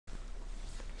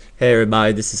Hey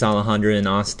everybody, this is Alejandro in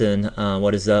Austin.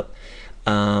 What is up?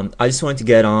 I just wanted to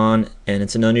get on, and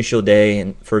it's an unusual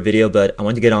day for a video, but I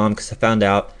wanted to get on because I found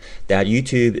out that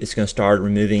YouTube is going to start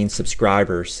removing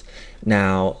subscribers.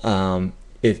 Now,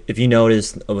 if you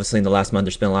noticed, obviously in the last month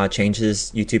there's been a lot of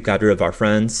changes. YouTube got rid of our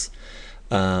friends.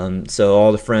 So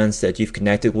all the friends that you've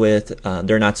connected with,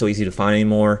 they're not so easy to find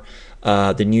anymore.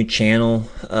 The new channel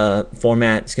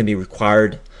format is going to be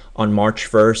required on March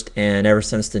 1st, and ever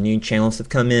since the new channels have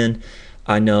come in,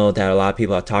 I know that a lot of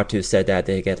people I've talked to said that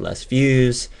they get less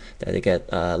views, that they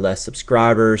get less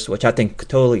subscribers, which I think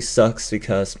totally sucks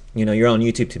because you're on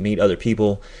YouTube to meet other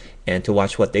people and to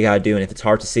watch what they gotta do, and if it's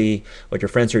hard to see what your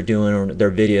friends are doing or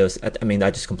their videos, I mean,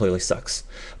 that just completely sucks.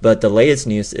 But the latest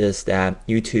news is that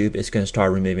YouTube is going to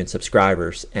start removing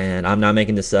subscribers, and I'm not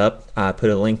making this up. I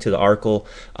put a link to the article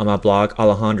on my blog,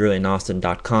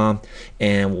 alejandroinaustin.com,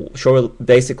 and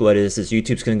basically what it is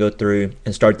YouTube's going to go through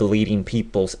and start deleting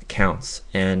people's accounts.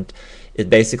 And it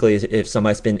basically is, if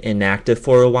somebody's been inactive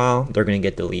for a while, they're going to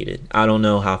get deleted. I don't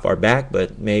know how far back,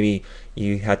 but maybe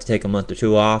you have to take a month or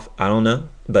two off. I don't know,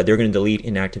 but they're going to delete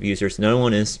inactive users. Another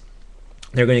one is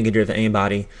they're going to get rid of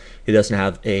anybody who doesn't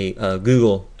have a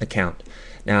Google account.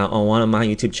 Now, on one of my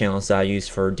YouTube channels that I use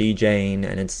for DJing,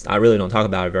 and I really don't talk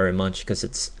about it very much because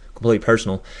it's completely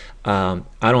personal. I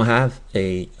don't have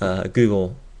a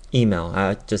Google email.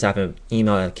 I just have an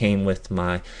email that came with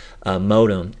my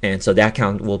modem, and so that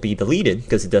account will be deleted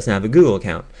because it doesn't have a Google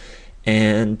account.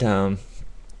 And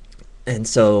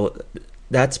so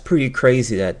that's pretty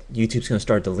crazy that YouTube's going to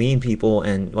start deleting people.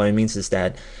 And what it means is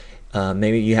that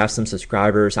maybe you have some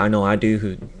subscribers, I know I do,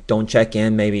 who don't check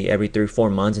in maybe every 3 or 4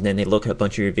 months, and then they look at a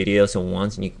bunch of your videos at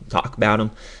once and you talk about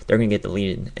them. They're going to get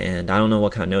deleted, and I don't know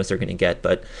what kind of notice they're going to get,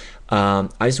 but I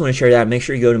just want to share that. Make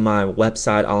sure you go to my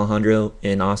website,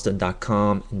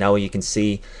 alejandroinaustin.com, and that way you can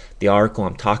see the article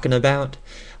I'm talking about.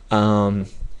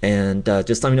 And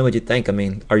just let me know what you think. I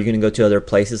mean, are you going to go to other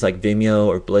places like Vimeo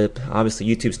or Blip? Obviously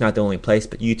YouTube's not the only place,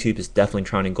 but YouTube is definitely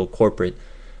trying to go corporate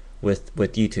with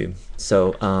YouTube.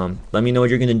 So let me know what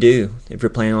you're going to do if you're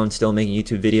planning on still making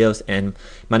YouTube videos. And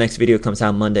my next video comes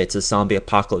out Monday. It's a zombie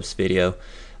apocalypse video,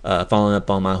 following up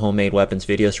on my homemade weapons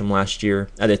videos from last year.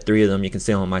 I did 3 of them. You can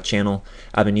see them on my channel.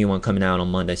 I have a new one coming out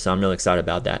on Monday, so I'm really excited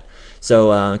about that.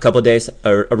 So in a couple of days,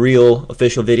 a real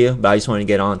official video, but I just wanted to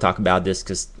get on and talk about this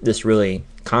because this really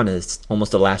kind of is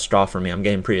almost the last straw for me. I'm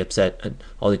getting pretty upset at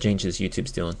all the changes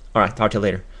YouTube's doing. All right, talk to you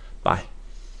later. Bye.